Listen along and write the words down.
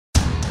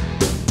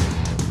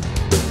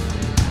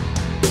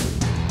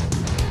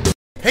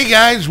Hey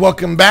guys,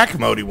 welcome back.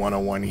 Modii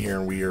 101 here,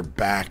 and we are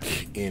back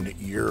in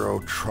Euro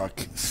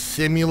Truck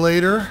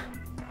Simulator,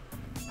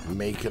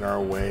 making our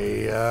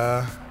way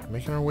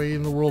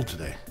in the world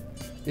today.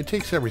 It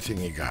takes everything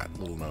you got.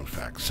 Little known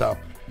fact. So,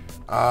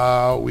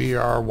 we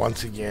are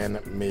once again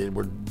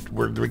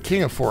we're the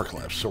king of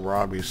forklifts. So we're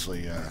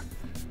obviously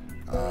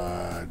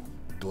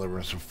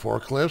delivering some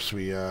forklifts.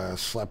 We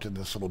slept in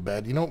this little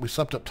bed. You know what? We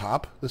slept up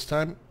top this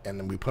time, and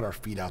then we put our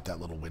feet out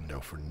that little window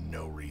for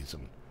no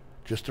reason.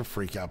 Just to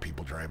freak out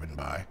people driving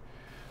by.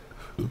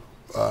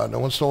 No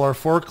one stole our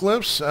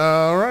forklifts.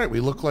 All right,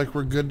 we look like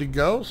we're good to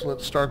go. So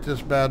let's start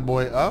this bad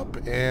boy up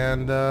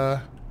and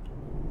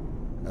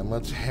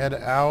let's head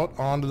out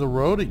onto the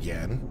road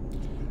again.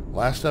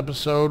 Last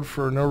episode,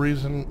 for no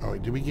reason. Oh,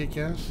 wait, did we get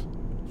gas?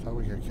 I thought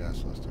we got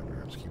gas last time. All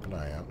right, let's keep an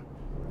eye out.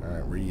 All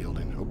right, we're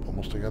yielding. Oh,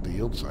 almost I got the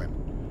yield sign.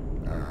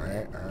 All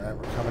right,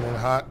 we're coming in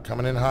hot.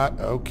 Coming in hot.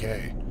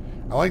 Okay.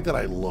 I like that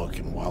I look,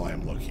 and while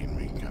I'm looking,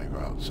 we can kind of go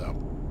out.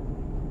 So.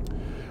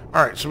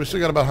 Alright, so we still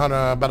got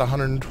about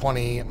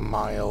 120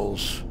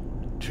 miles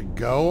to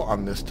go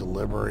on this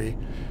delivery.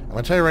 I'm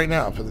going to tell you right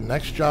now, for the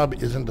next job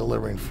isn't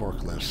delivering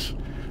forklifts.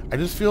 I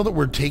just feel that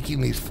we're taking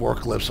these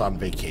forklifts on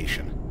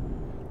vacation.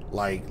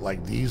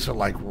 Like these are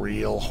like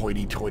real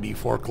hoity-toity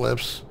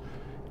forklifts,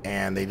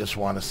 and they just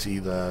want to see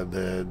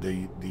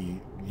the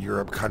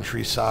Europe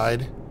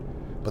countryside,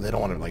 but they don't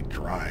want to like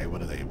drive.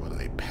 What are they,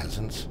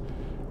 peasants?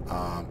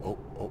 I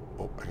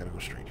gotta go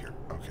straight here.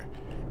 Okay.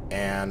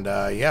 And,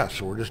 yeah,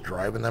 so we're just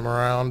driving them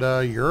around,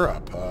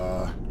 Europe.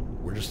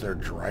 We're just their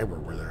driver.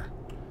 We're there.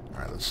 All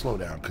right, let's slow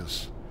down,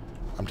 because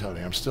I'm telling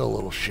you, I'm still a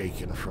little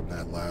shaken from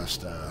that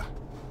last, oh,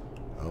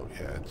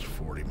 yeah, it's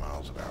 40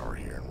 miles an hour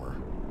here, and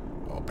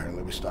oh,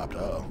 apparently we stopped.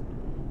 Uh-oh.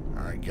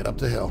 All right, get up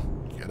the hill.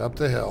 Get up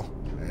the hill.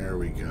 There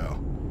we go.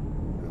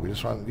 We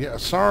just want, yeah,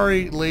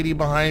 sorry, lady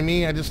behind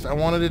me. I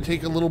wanted to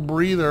take a little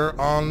breather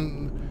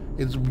on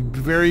its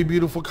very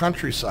beautiful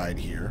countryside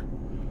here.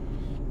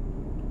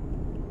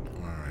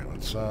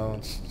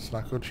 Let's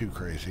not go too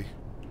crazy.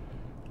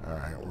 All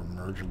right, we're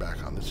merging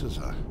back on. This is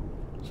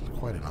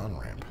quite an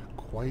on-ramp.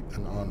 Quite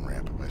an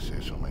on-ramp, if I say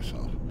so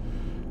myself.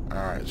 All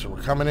right, so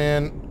we're coming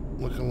in,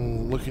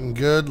 looking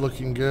good,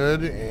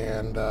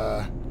 and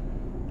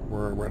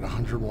we're at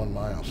 101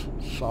 miles.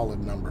 Solid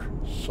number. Do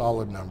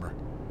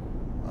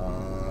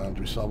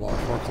we still have all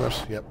our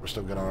forklifts? Yep, we're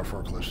still good on our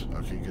forklifts.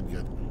 Okay,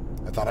 good.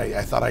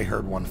 I thought I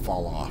heard one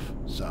fall off.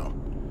 So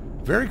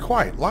very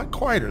quiet, a lot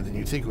quieter than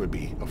you'd think it would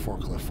be, a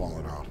forklift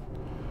falling off.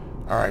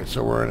 All right,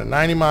 so we're in a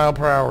 90 mile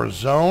per hour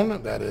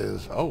zone. That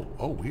is, oh,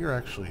 we are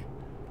actually,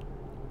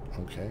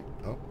 okay.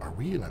 Oh, are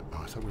we in I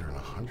thought we were in a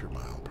 100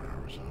 mile per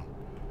hour zone.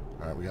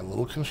 All right, we got a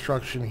little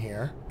construction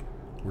here.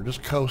 We're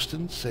just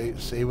coasting,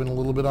 saving a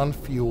little bit on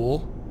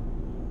fuel.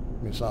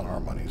 I mean, it's not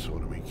our money, so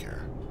what do we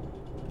care?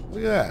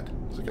 Look at that.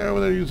 There's a guy over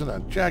there using a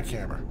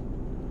jackhammer.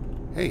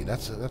 Hey,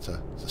 that's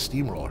a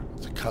steamroller.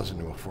 It's a cousin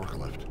to a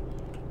forklift.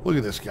 Look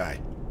at this guy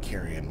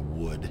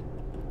carrying wood,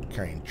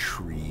 carrying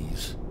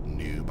trees.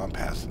 Noob. I'm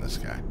passing this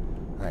guy.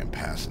 I am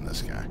passing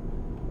this guy.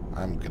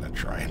 I'm gonna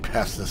try and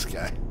pass this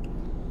guy.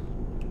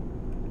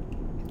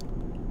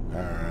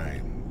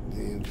 Alright.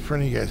 For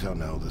any of you guys who don't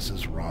know, this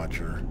is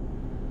Roger.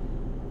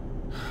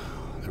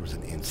 There was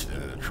an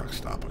incident at a truck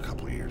stop a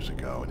couple of years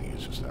ago, and he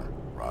was just never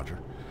Roger.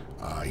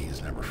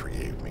 He's never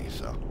forgave me,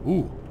 so.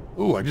 Ooh,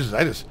 I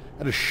just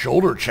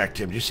shoulder checked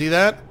him. Did you see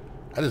that?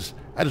 I just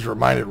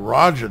reminded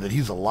Roger that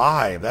he's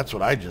alive. That's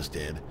what I just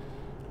did.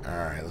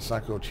 Alright, let's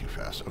not go too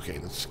fast. Okay,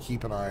 let's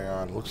keep an eye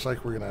on. Looks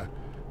like we're gonna...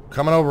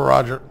 Coming over,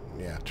 Roger.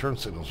 Yeah, turn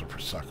signals are for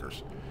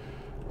suckers.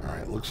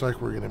 Alright, looks like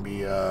we're gonna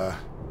be, Oh,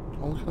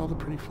 look at all the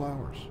pretty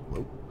flowers.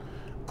 Whoa.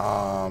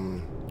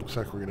 Looks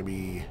like we're gonna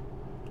be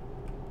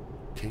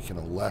taking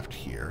a left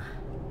here.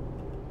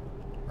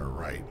 Or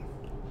right.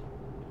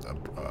 A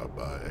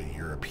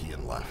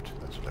European left.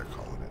 That's what they're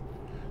calling it.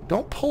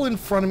 Don't pull in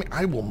front of me.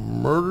 I will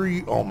murder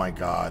you. Oh, my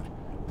God.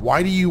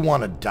 Why do you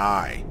want to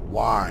die?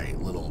 Why,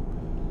 little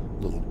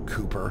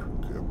Cooper,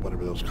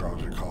 whatever those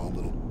cars are called,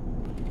 little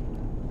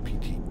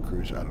PT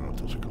Cruiser, I don't know what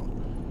those are called.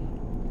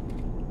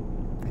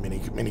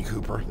 Mini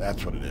Cooper,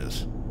 that's what it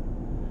is.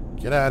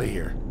 Get out of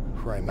here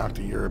before I knock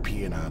the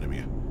European out of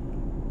you.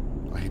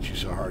 I'll hit you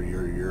so hard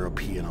you're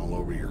European all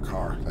over your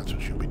car. That's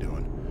what you'll be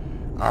doing.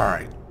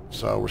 Alright,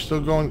 so we're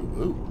still going,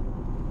 ooh,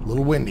 a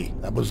little windy.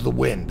 That was the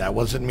wind. That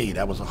wasn't me.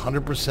 That was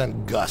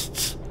 100%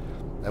 gusts.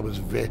 That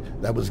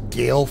was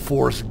gale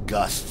force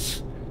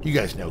gusts. You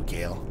guys know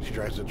Gail. She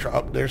drives the truck.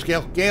 Oh, there's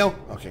Gail. Gail.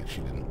 Okay,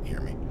 she didn't hear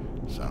me.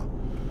 So,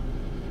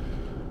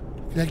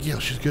 yeah,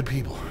 Gail. She's good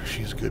people.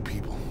 She's good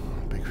people.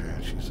 Big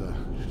fan. She's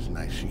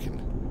nice.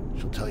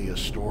 She'll tell you a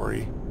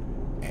story,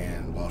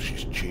 and while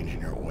she's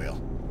changing your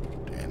oil,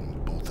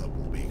 and both of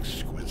them will be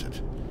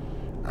exquisite.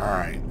 All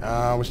right.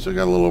 We still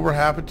got a little over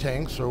half a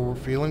tank, so we're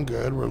feeling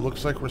good.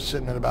 Looks like we're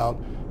sitting at about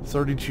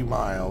 32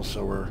 miles.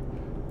 So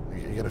I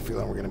got a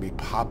feeling we're going to be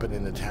popping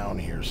into town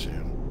here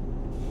soon.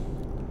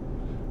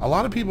 A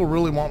lot of people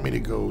really want me to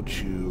go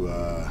to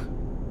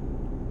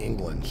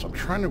England, so I'm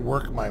trying to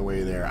work my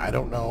way there. I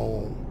don't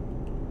know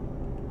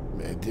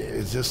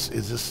Is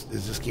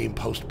this game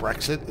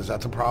post-Brexit? Is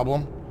that the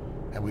problem?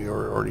 And we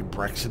are already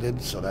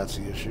Brexited, so that's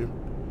the issue.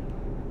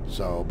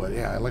 So, but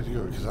yeah, I'd like to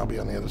go because I'll be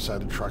on the other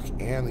side of the truck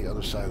and the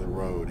other side of the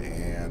road,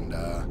 and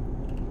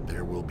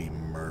there will be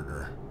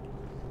murder.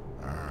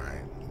 All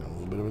right, a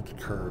little bit of the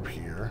curb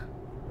here.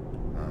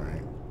 All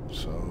right,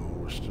 so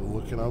we're still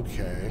looking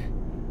okay,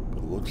 but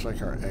it looks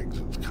like our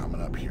exit's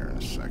coming up here in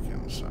a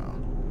second. So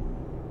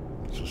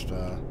it's just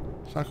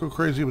let's not go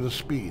crazy with the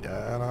speed.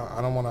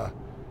 I don't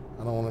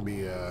want to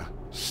be a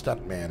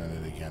stuntman in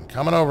it again.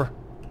 Coming over.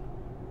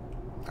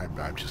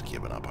 I've just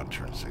given up on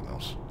turn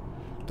signals.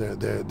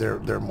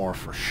 They're more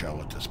for show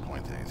at this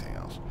point than anything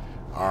else.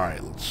 All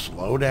right, let's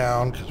slow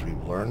down because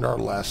we've learned our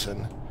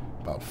lesson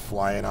about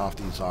flying off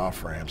these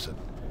off ramps at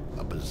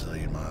a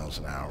bazillion miles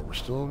an hour. We're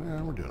still,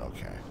 yeah, we're doing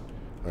okay.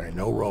 All right,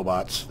 no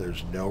robots.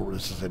 This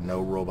is a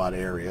no robot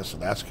area, so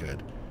that's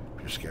good.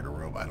 If you're scared of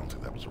robot, I don't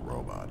think that was a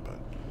robot, but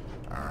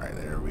all right,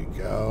 there we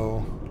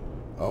go.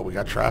 Oh, we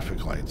got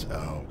traffic lights.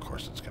 Oh, of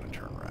course it's gonna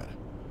turn red.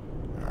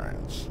 All right,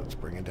 let's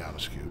bring it down a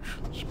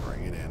scooch. Let's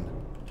bring it in.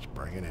 Let's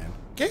bring it in.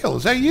 Gail,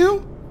 is that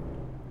you?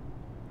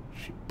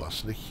 She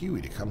busted a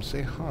Huey to come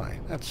say hi.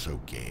 That's so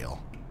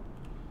Gail.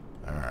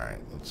 All right,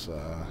 let's.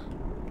 I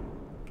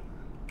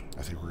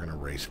think we're gonna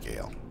race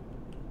Gail.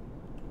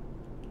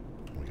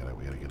 We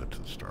gotta get up to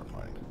the start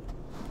line.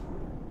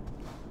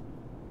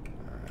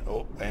 All right.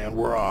 Oh, and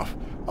we're off.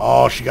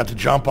 Oh, she got the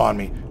jump on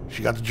me.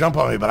 She got the jump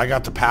on me, but I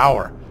got the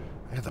power.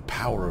 I got the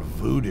power of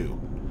voodoo.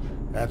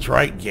 That's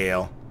right,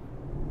 Gail.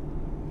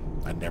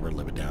 I'd never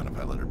live it down if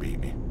I let her beat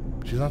me.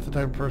 She's not the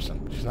type of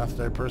person. She's not the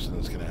type of person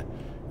that's gonna,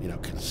 you know,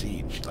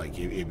 concede. She's like,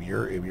 if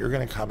you're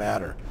gonna come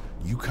at her,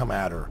 you come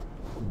at her,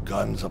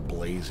 guns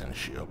ablazing.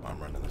 I'm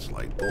running this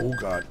light. Oh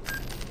God.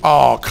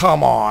 Oh,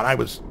 come on.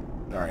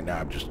 All right, now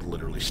I've just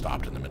literally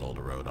stopped in the middle of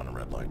the road on a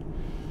red light.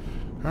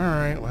 All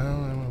right,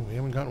 well, we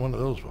haven't gotten one of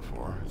those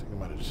before. I think I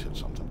might have just hit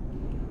something.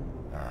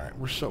 All right,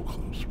 we're so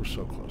close. We're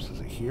so close.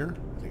 Is it here?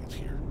 I think it's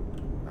here.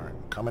 All right,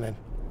 coming in.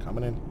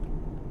 Coming in.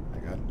 I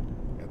got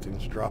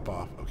things to drop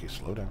off. Okay,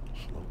 slow down.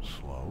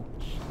 Slow.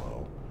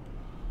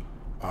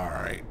 All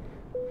right.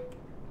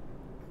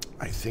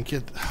 I think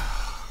it...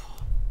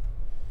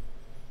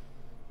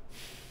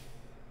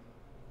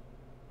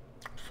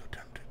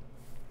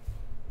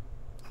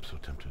 I'm so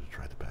tempted to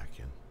try the back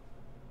in.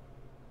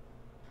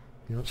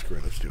 You know what? Screw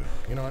it. Let's do it.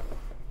 You know what?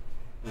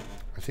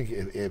 I think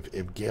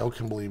if Gail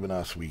can believe in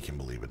us, we can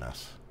believe in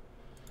us.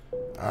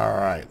 All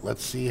right.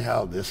 Let's see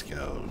how this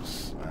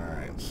goes. All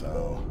right.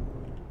 So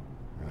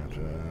I'm going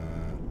to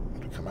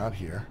have to come out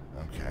here.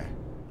 Okay.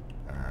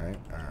 All right.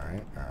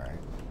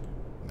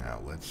 Now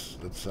let's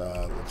do a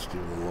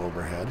little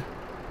overhead. All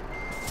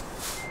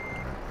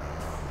right,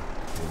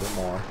 a little bit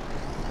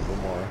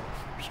more.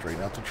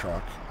 Straighten out the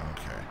truck.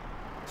 Okay.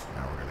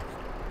 Now we're gonna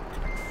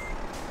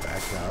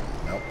back up.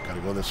 Nope.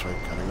 Gotta go this way.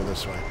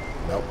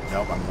 Nope.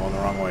 I'm going the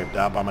wrong way.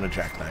 Nope. I'm gonna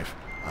jackknife.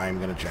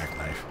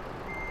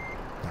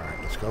 All right.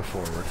 Let's go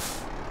forward.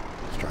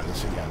 Let's try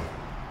this again.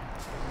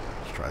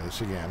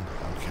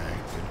 Okay.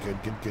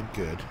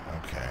 Good.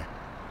 Okay.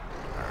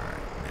 All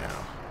right. Now.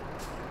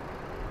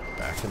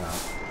 Backing up.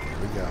 Here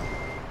we go.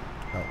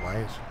 No, why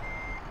is...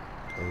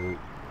 Go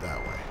that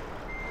way.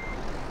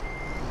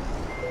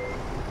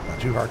 Not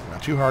too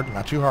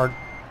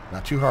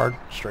hard.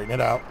 Straighten it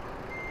out.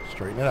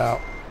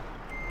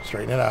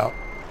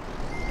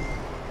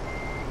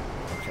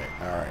 Okay,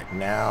 alright.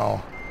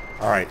 Now...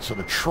 Alright, so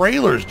the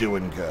trailer's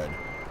doing good.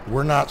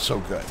 We're not so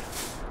good.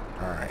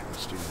 Alright,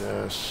 let's do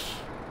this.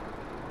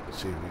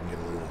 Let's see if we can get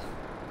a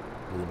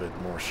little bit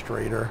more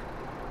straighter.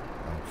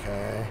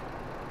 Okay.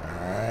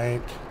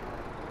 Alright.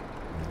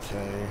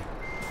 Okay.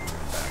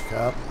 Back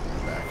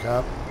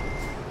up.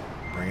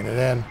 Bringing it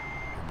in.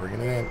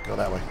 Go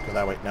that way.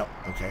 No.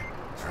 Okay.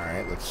 All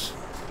right. Let's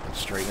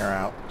straighten her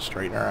out.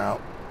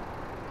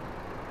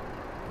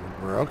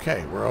 We're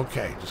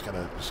okay. Just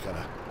gotta.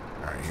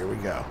 All right. Here we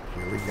go.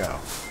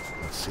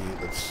 Let's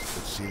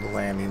see the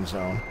landing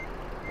zone.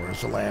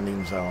 Where's the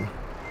landing zone?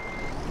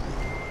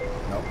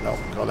 Nope.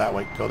 Go that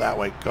way.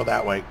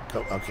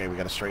 Okay. We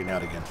gotta straighten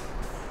out again.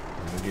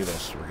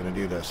 We're gonna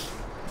do this.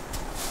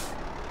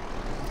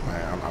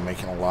 I'm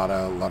making a lot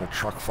of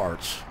truck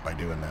farts by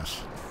doing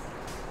this.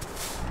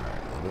 All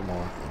right, a little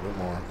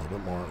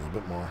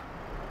bit more.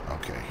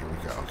 Okay, here we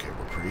go. Okay,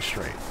 we're pretty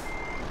straight.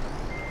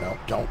 No,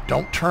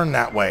 don't turn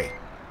that way.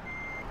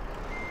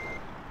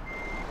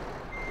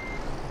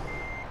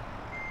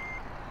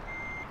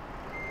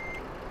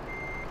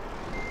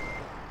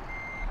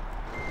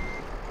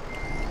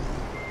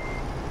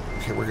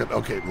 Okay, we're good.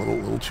 Okay, a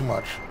little too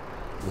much.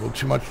 A little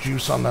too much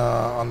juice on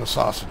the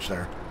sausage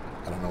there.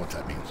 I don't know what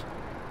that means.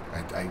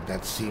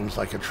 That seems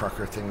like a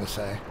trucker thing to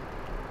say.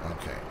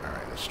 Okay, all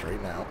right, let's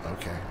straighten out.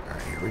 Okay, all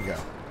right, here we go.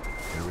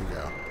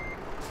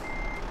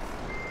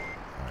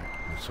 All right,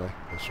 this way.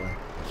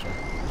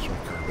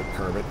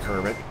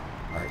 Curb it.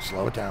 All right,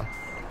 slow it down.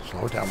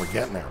 We're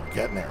getting there.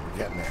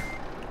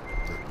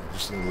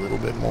 Just need a little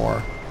bit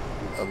more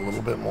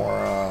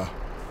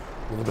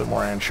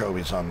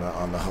anchovies on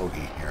the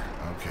hoagie here.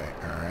 Okay,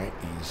 all right,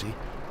 easy.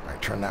 All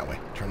right, turn that way.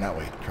 Turn that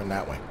way. Turn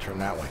that way. Turn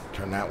that way.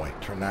 Turn that way.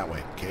 Turn that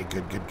way. Okay,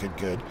 good, good, good,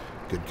 good.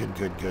 Good, good,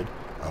 good, good.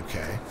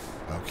 Okay.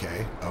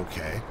 Okay.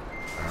 Okay.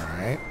 All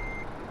right.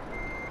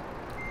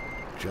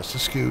 Just a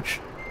scooch.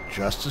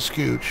 Just a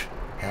scooch.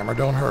 Hammer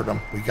don't hurt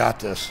him. We got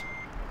this.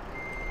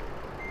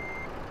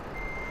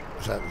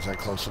 Is that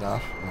close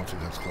enough? I don't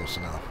think that's close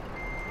enough.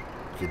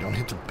 Okay, don't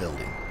hit the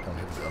building. Don't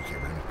hit the... Okay,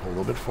 we're going to pull a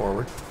little bit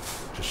forward.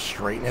 Just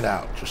straighten it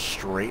out. Just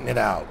straighten it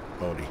out,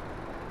 Modii.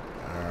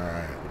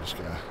 Alright, we're just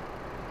gonna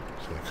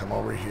come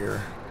over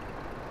here.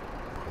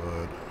 Put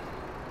a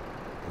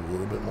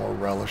little bit more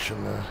relish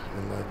in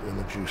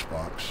the juice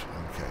box.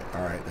 Okay,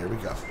 alright, there we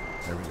go.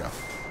 There we go.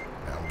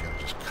 Now we gotta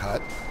just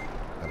cut.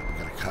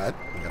 We gotta cut.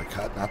 We gotta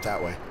cut. Not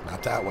that way.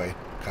 Not that way.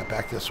 Cut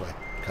back this way.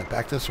 Cut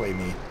back this way,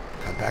 me.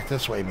 Cut back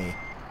this way, me.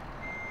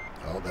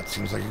 Oh, that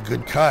seems like a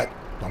good cut.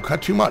 Don't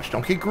cut too much.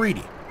 Don't get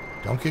greedy.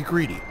 Don't get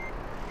greedy.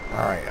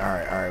 All right, all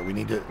right, all right. We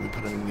need to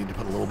put a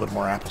little bit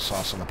more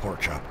applesauce on the pork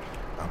chop.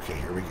 Okay,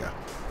 here we go.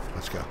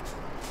 Let's go.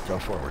 Go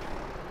forward.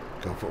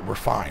 Go forward. We're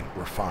fine.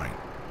 We're fine.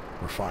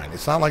 We're fine.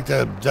 It's not like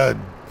the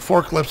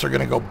forklifts are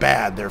gonna go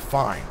bad. They're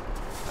fine.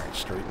 All right,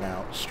 straighten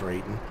out.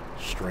 Straighten.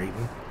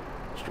 Straighten.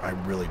 I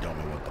really don't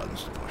know what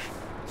buttons to push.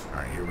 All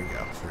right, here we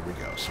go. Here we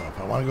go. So if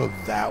I want to go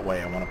that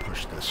way, I want to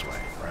push this way,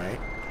 right?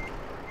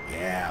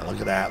 Yeah, look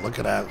at that. Look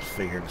at that,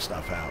 figuring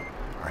stuff out.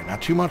 All right,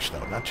 not too much,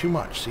 though. Not too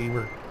much. See,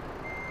 we're...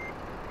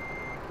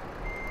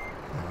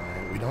 All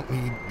right, we don't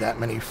need that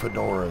many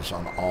fedoras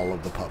on all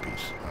of the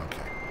puppies.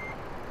 Okay.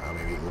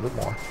 Maybe a little bit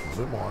more. A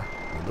little bit more. A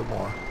little bit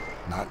more.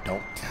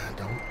 Don't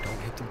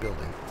hit the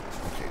building.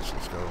 Okay, so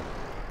let's go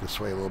this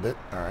way a little bit.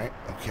 All right.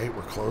 Okay,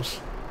 we're close.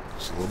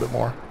 Just a little bit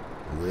more.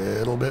 A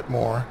little bit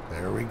more.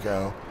 There we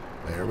go.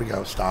 There we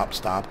go. Stop,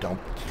 stop. Don't.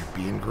 You're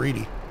being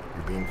greedy.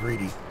 You're being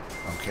greedy.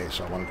 Okay,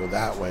 so I want to go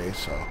that way.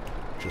 So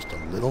just a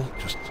little.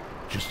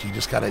 You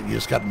just gotta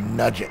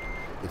nudge it.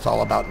 It's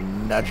all about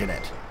nudging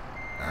it.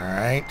 All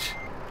right.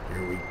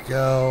 Here we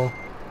go.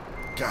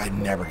 God,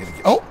 I'm never gonna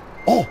get. Oh.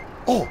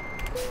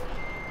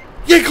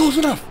 Yeah, close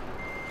enough.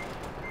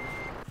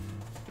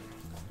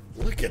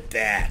 Look at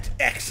that.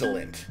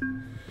 Excellent.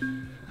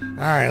 All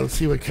right, let's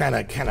see what kind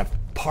of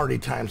party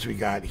times we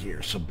got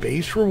here. So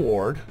base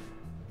reward,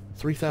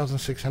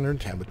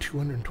 3,610 with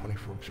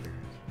 224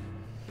 experience.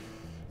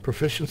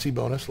 Proficiency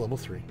bonus, level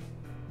 3.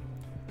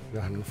 We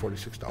got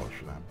 $146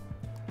 for that.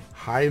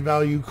 High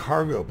value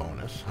cargo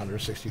bonus,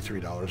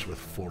 $163 with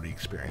 40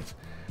 experience.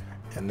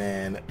 And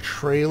then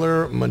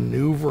trailer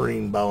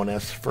maneuvering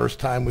bonus, first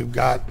time we've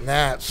gotten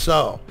that.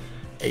 So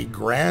a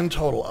grand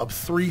total of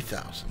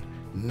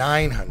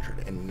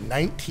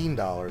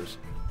 $3,919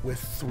 with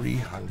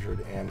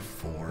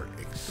 304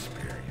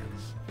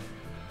 experience.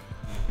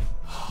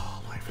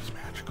 Oh, life is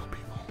magical,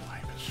 people.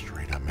 Life is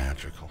straight up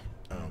magical.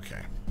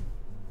 Okay.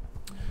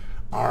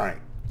 All right.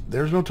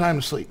 There's no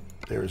time to sleep.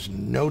 There is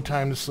no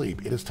time to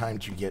sleep. It is time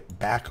to get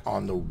back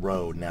on the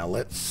road. Now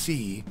let's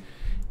see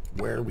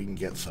where we can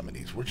get some of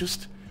these. We're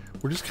just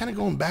kind of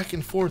going back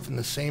and forth in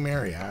the same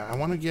area. I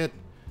want to get...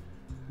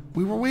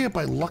 We were way up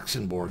by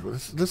Luxembourg.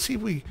 Let's see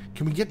if we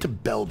can get to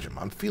Belgium.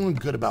 I'm feeling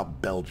good about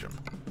Belgium.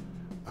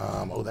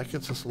 Oh, that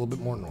gets us a little bit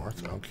more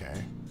north.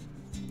 Okay.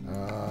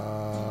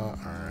 All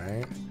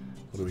right.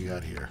 What do we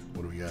got here?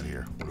 What do we got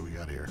here? What do we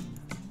got here?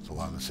 It's a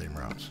lot of the same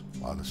routes.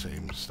 A lot of the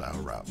same style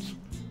routes.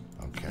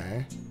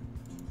 Okay.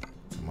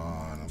 Come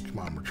on. Come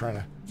on. We're trying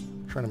to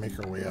make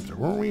our way up there.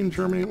 Weren't we in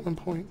Germany at one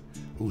point?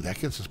 Ooh, that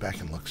gets us back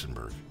in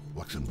Luxembourg.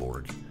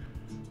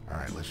 All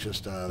right, let's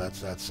just,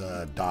 that's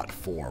dot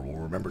 4. We'll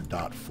remember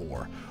dot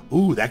 4.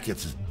 Ooh, that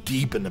gets us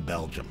deep into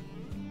Belgium.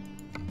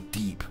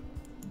 Deep.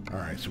 All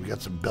right, so we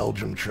got some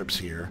Belgium trips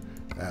here.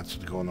 That's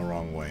going the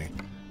wrong way.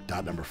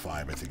 Dot number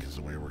 5, I think, is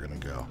the way we're going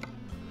to go.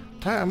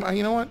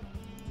 You know what?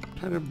 I'm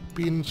tired of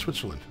being in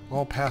Switzerland.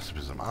 All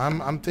pacifism.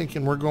 I'm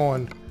thinking we're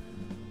going...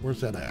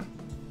 Where's that at?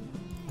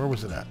 Where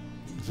was it at?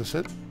 Is this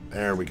it?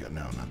 There we go.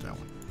 No, not that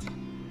one.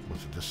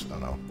 Was it this? Oh,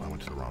 no. I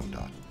went to the wrong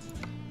dot.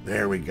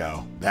 There we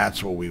go.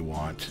 That's what we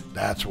want.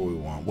 That's what we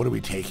want. What are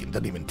we taking?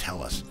 Doesn't even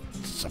tell us.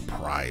 It's a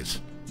surprise.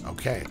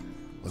 Okay.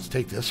 Let's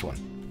take this one.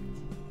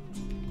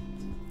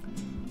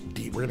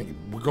 Deep. We're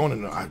going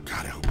into... God,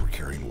 I hope we're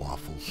carrying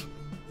waffles.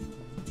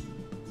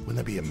 Wouldn't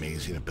that be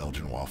amazing if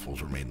Belgian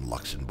waffles were made in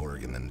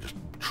Luxembourg and then just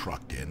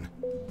trucked in?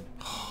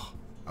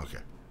 Okay.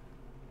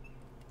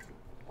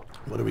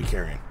 What are we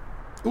carrying?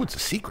 Oh, it's a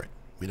secret.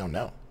 We don't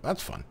know.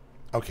 That's fun.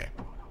 Okay.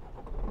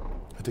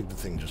 I think the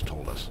thing just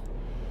told us.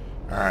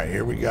 All right,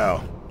 here we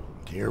go.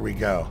 Here we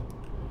go.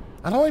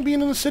 I don't like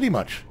being in the city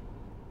much.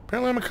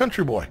 Apparently I'm a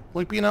country boy. I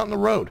like being out on the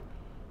road.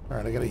 All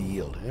right, I got to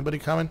yield. Anybody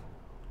coming?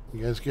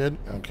 You guys good?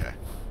 Okay.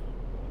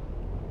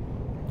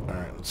 All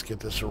right, let's get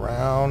this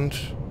around.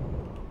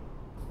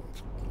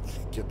 Let's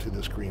get to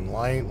this green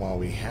light while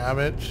we have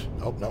it.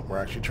 Oh, no, we're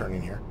actually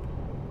turning here.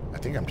 I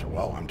think I'm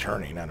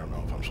turning. I don't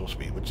know if I'm supposed to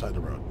be. Which side of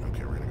the road?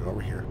 Okay, we're going to go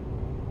over here.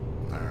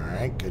 All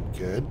right, good,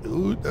 good.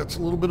 Ooh, that's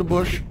a little bit of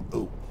bush.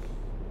 Ooh.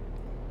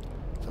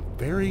 It's a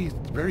very,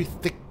 very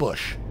thick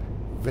bush.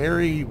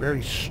 Very,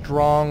 very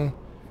strong,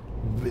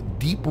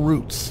 deep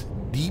roots.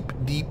 Deep,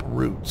 deep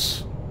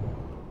roots.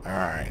 All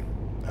right.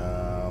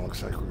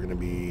 Looks like we're going to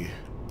be...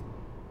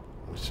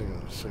 We're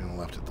sitting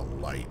left at the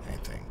light, I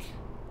think.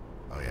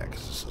 Oh, yeah,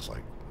 because this is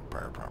like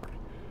private property.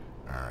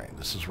 All right.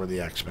 This is where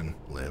the X-Men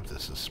live.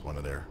 This is one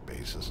of their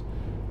bases.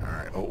 All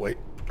right. Oh, wait.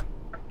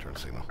 Turn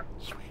signal.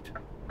 Sweet.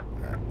 All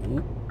right.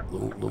 Ooh,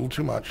 little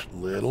too much.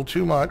 Little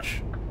too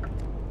much.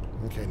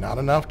 Okay, not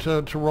enough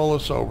to roll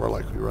us over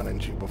like we run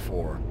into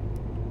before.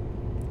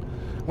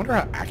 I wonder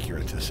how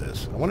accurate this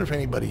is. I wonder if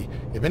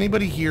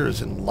anybody here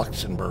is in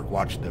Luxembourg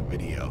watching the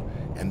video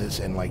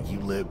and like you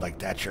live, like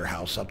that's your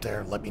house up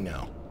there, let me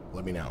know.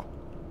 Let me know.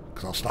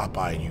 Because I'll stop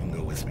by and you can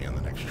go with me on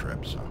the next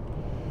trip, so.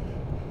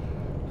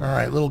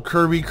 Alright, little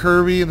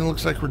curvy, and it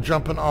looks like we're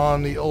jumping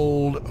on the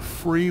old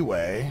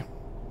freeway.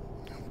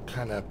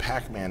 Kind of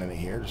Pac-Man in it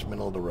here, just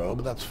middle of the road,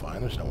 but that's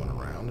fine. There's no one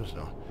around.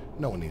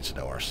 No one needs to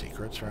know our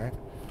secrets, right?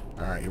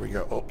 Alright, here we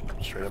go. Oh,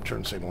 straight up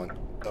turn signaling.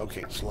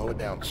 Okay, slow it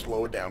down,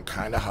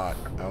 kind of hot.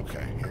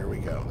 Okay, here we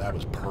go. That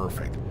was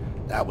perfect.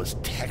 That was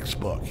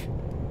textbook.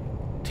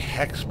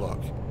 Textbook.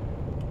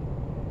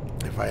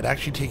 If I had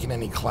actually taken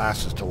any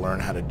classes to learn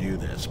how to do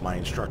this, my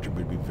instructor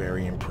would be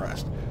very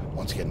impressed.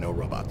 Once again, no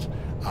robots.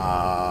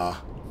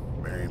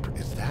 Very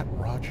impressed. Is that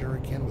Roger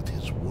again with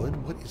his wood?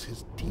 What is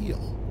his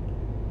deal?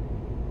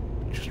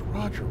 Just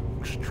Roger,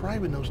 just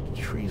driving those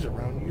trees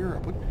around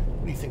Europe.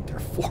 What do you think, they're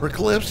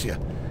forklifts?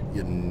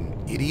 You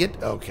idiot?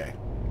 Okay.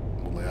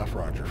 We'll lay off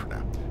Roger for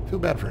now. Feel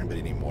bad for anybody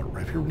anymore.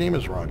 If your name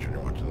is Roger and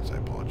you're watching this, I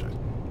apologize.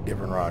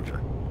 Different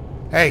Roger.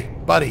 Hey,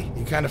 buddy,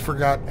 you kind of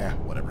forgot.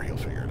 Whatever, he'll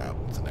figure it out.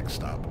 It's the next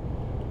stop.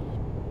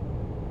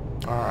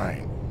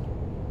 Alright.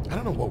 I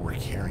don't know what we're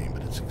carrying,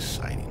 but it's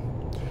exciting.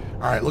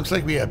 Alright, looks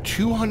like we have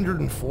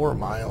 204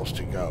 miles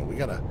to go. We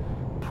got a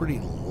pretty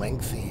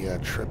lengthy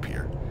trip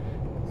here.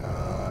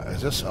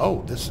 Is this...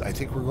 Oh, I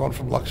think we're going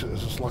from Luxembourg.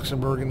 Is this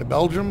Luxembourg into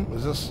Belgium?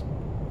 Is this...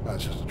 No,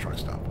 it's just a truck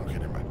stop. Okay,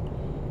 never mind.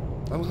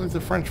 That looks like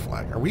the French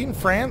flag. Are we in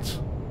France?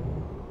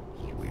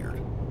 This is weird.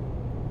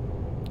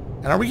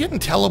 And are we getting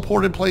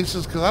teleported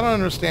places? Because I don't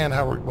understand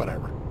how we're...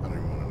 Whatever. I don't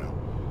even want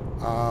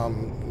to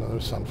know.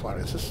 Another sunflower.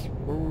 Is this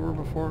where we were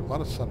before? A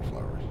lot of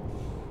sunflowers.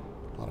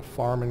 A lot of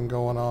farming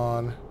going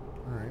on.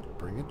 Alright,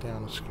 bring it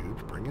down a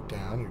scooch. Bring it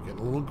down. You're getting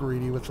a little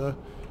greedy with the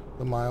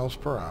miles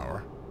per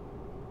hour.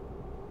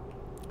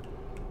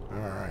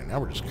 Alright, now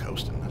we're just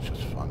coasting. That's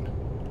just fun.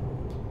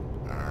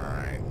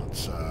 Alright,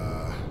 let's,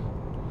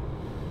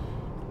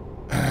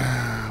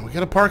 we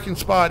got a parking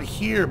spot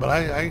here, but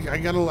I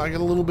got a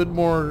little bit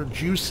more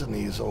juice in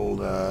these old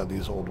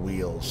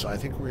wheels, so I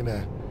think we're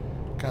gonna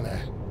kind of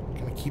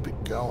keep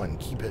it going,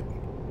 keep it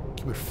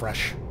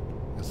fresh,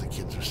 as the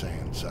kids are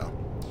saying. So,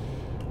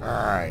 all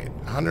right,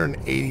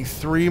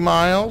 183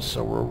 miles,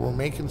 so we're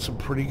making some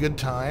pretty good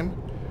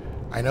time.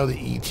 I know the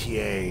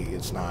ETA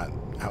is not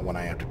when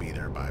I have to be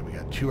there by. We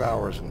got 2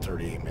 hours and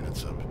 38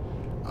 minutes of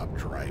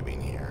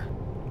driving here.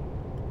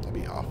 That'd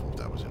be awful if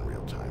that was in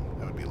real time.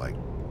 That would be like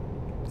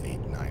 8,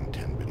 9,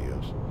 10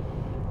 videos.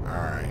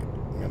 Alright,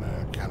 I'm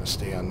gonna kind of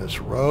stay on this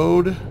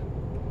road.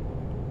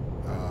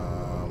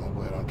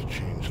 Hopefully I don't have to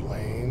change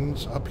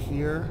lanes up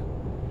here.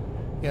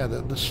 Yeah,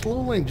 the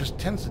slow lane just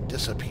tends to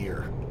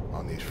disappear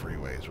on these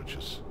freeways, which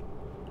is,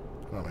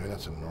 I don't know, maybe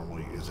that's a normal,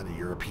 is it a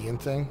European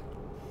thing?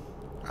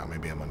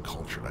 Maybe I'm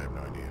uncultured, I have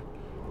no idea.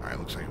 Alright,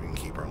 looks like we can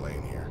keep our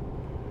lane here.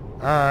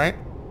 Alright,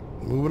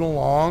 moving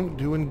along,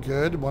 doing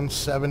good.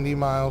 170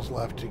 miles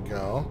left to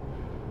go.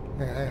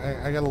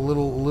 I got a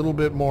little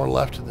bit more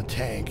left in the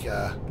tank,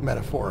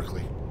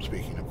 metaphorically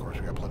speaking, of course.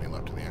 We got plenty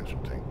left in the actual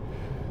tank.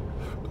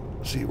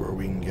 See where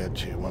we can get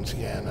to. Once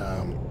again,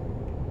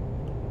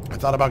 I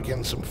thought about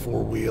getting some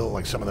four-wheel,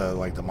 like some of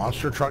the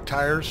monster truck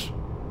tires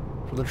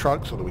for the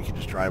truck, so that we could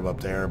just drive up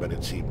there. But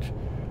it seemed,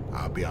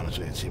 I'll be honest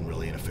with you, it seemed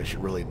really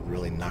inefficient.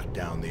 Really knocked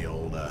down the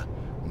old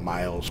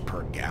miles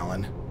per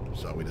gallon.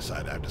 So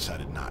I've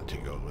decided not to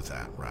go with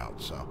that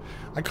route. So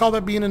I call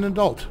that being an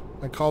adult.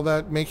 I call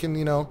that making,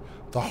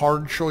 the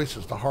hard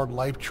choices, the hard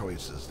life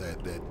choices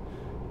that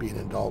being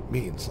an adult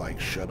means. Like,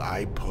 should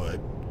I put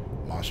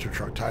monster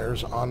truck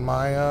tires on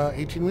my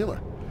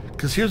 18-wheeler?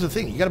 Because here's the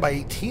thing, you got to buy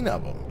 18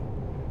 of them.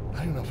 I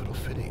don't even know if it'll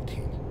fit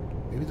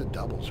 18. Maybe the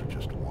doubles are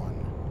just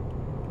one.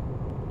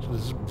 So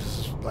this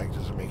is like,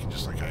 does it make it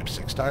just like I have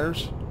 6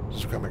 tires?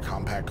 Does this become a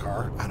compact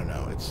car? I don't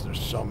know. There's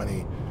so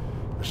many.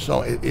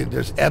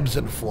 There's ebbs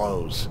and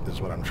flows,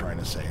 is what I'm trying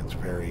to say. It's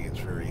very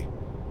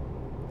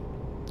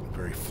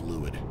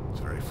fluid. It's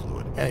very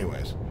fluid.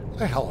 Anyways, where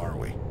the hell are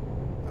we?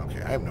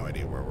 Okay, I have no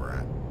idea where we're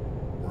at.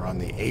 We're on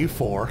the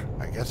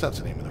A4. I guess that's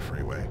the name of the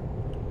freeway.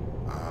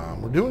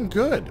 We're doing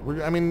good.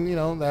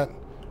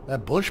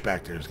 That bush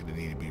back there is going to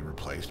need to be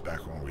replaced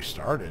back when we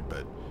started,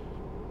 but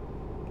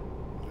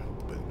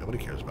nobody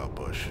cares about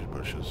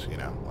bushes,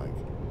 like,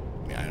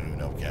 I don't even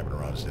know if Gavin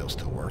Rosedale's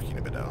still working,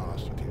 to be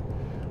honest with you.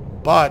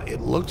 But it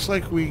looks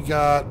like we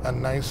got a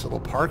nice little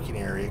parking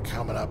area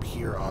coming up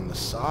here on the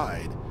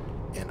side,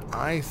 and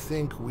I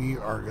think we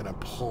are going to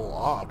pull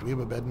off. Do we have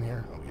a bed in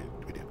here? Okay,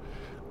 we do.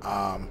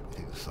 I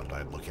think this is something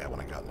I'd look at when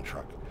I got in the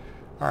truck.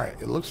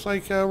 Alright, it looks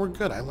like we're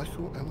good. I like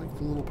the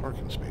little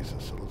parking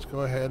spaces. So let's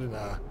go ahead and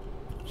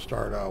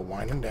start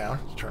winding down.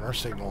 Let's turn our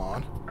signal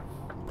on.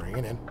 Bring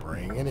it in,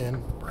 bring it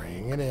in,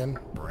 bring it in,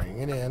 bring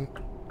it in.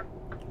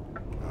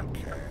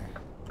 Okay.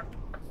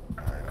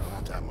 Alright, no,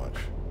 not that much.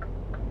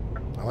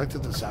 I like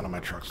that the sound of my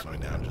truck slowing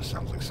down just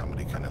sounds like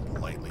somebody kind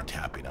of lightly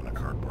tapping on a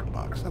cardboard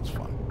box. That's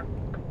fun.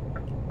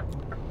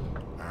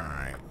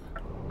 Alright.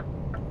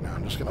 Now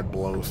I'm just going to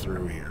blow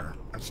through here.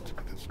 Let's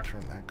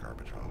turn that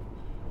garbage off.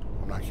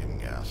 I'm not getting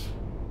gas.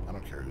 I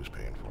don't care who's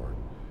paying for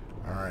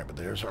it. Alright, but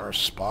there's our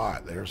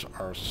spot. There's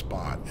our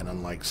spot. And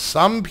unlike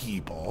some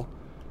people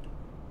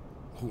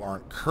who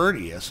aren't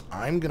courteous,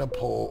 I'm going to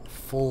pull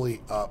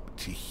fully up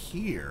to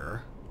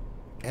here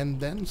and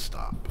then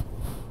stop.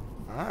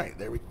 Alright,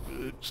 there we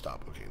go.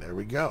 Stop. Okay, there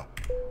we go.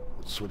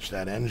 Let's switch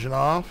that engine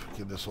off.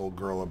 Give this old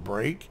girl a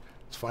break.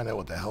 Let's find out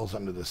what the hell's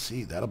under the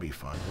seat. That'll be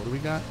fun. What do we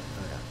got?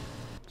 Oh, yeah.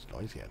 It's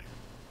noisy out here.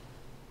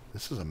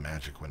 This is a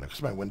magic window.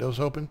 Because my window's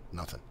open?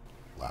 Nothing.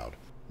 Loud.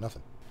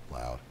 Nothing.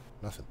 Loud.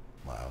 Nothing.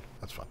 Loud.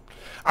 That's fun.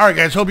 Alright,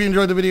 guys. Hope you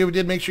enjoyed the video. If you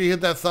did, make sure you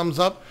hit that thumbs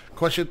up.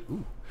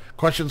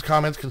 Questions,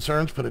 comments,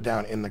 concerns, put it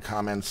down in the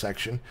comments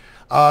section.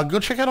 Go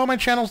check out all my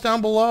channels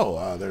down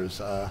below.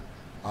 There's...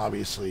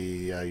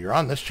 obviously, you're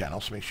on this channel,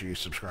 so make sure you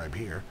subscribe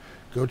here.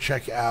 Go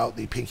check out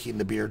the Pinky and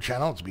the Beard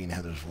channel. It's me and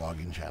Heather's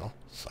vlogging channel.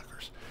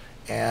 Suckers.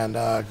 And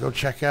go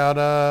check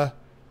out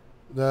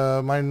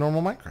my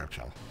normal Minecraft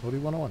channel.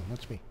 Modii 101.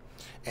 That's me.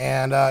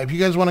 And if you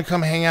guys want to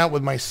come hang out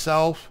with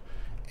myself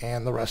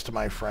and the rest of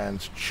my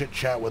friends,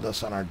 chit-chat with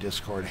us on our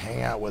Discord,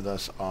 hang out with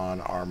us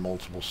on our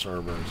multiple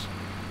servers,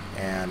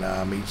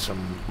 and meet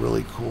some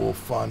really cool,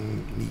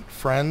 fun, neat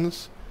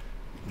friends.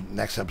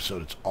 Next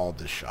episode, it's all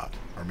this shot.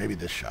 Or maybe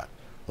this shot.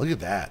 Look at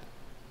that.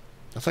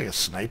 That's like a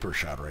sniper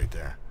shot right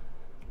there.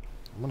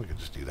 I'm going to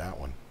just do that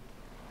one.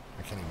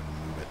 I can't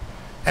even move it.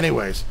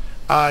 Anyways,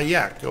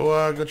 yeah,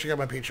 go check out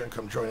my Patreon.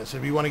 Come join us.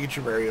 If you want to get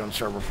your very own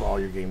server for all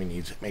your gaming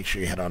needs, make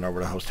sure you head on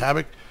over to Host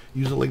Havoc.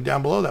 Use the link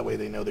down below. That way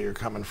they know that you're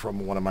coming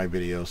from one of my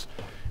videos.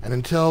 And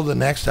until the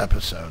next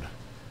episode,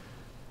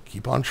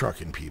 keep on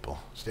trucking, people.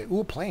 Stay,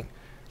 ooh, a plane.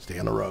 Stay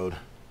on the road.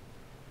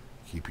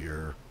 Keep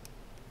your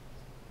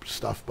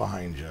stuff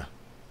behind you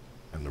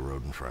and the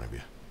road in front of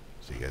you.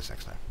 See you guys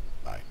next time.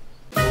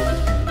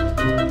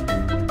 Bye.